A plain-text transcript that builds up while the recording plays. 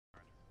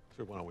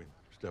Sir, why don't we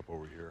step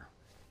over here?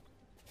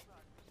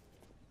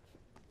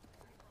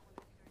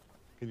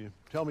 Can you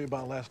tell me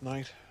about last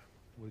night?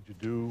 What did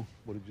you do?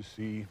 What did you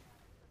see?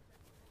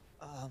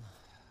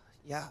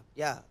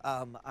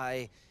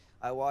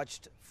 I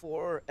watched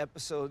 4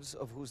 episodes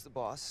of Who's the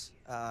Boss.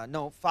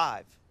 No,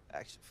 5,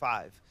 actually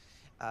 5.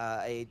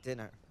 I ate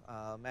dinner,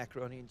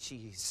 macaroni and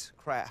cheese,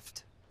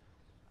 Kraft.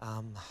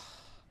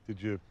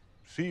 Did you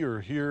see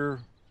or hear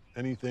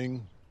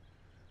anything?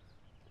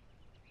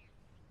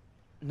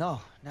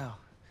 No, no,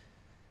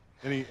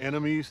 Any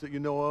enemies that you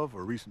know of,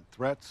 or recent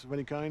threats of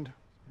any kind?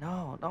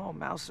 no.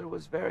 Mouser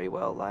was very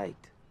well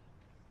liked.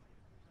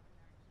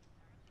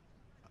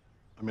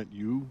 I meant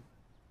you.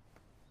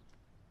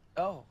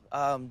 Oh,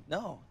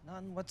 no,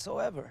 none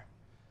whatsoever.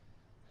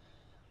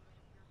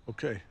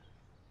 Okay.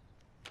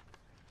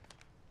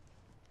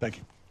 Thank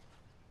you.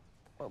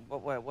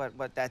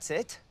 What, that's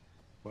it?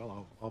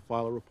 Well, I'll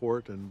file a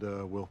report, and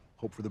we'll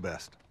hope for the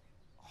best.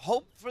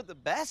 Hope for the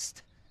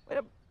best?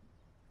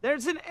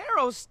 There's an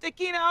arrow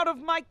sticking out of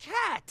my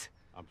cat.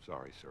 I'm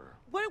sorry, sir.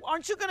 What,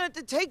 aren't you gonna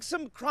take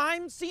some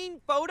crime scene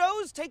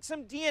photos? Take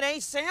some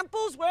DNA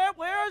samples?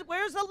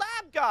 Where's the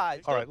lab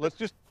guy? All right, let's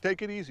just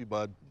take it easy,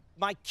 bud.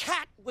 My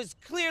cat was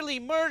clearly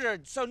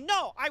murdered, so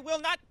no, I will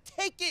not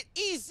take it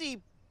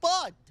easy,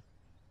 bud.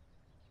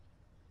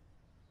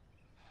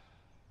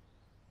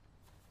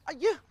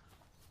 You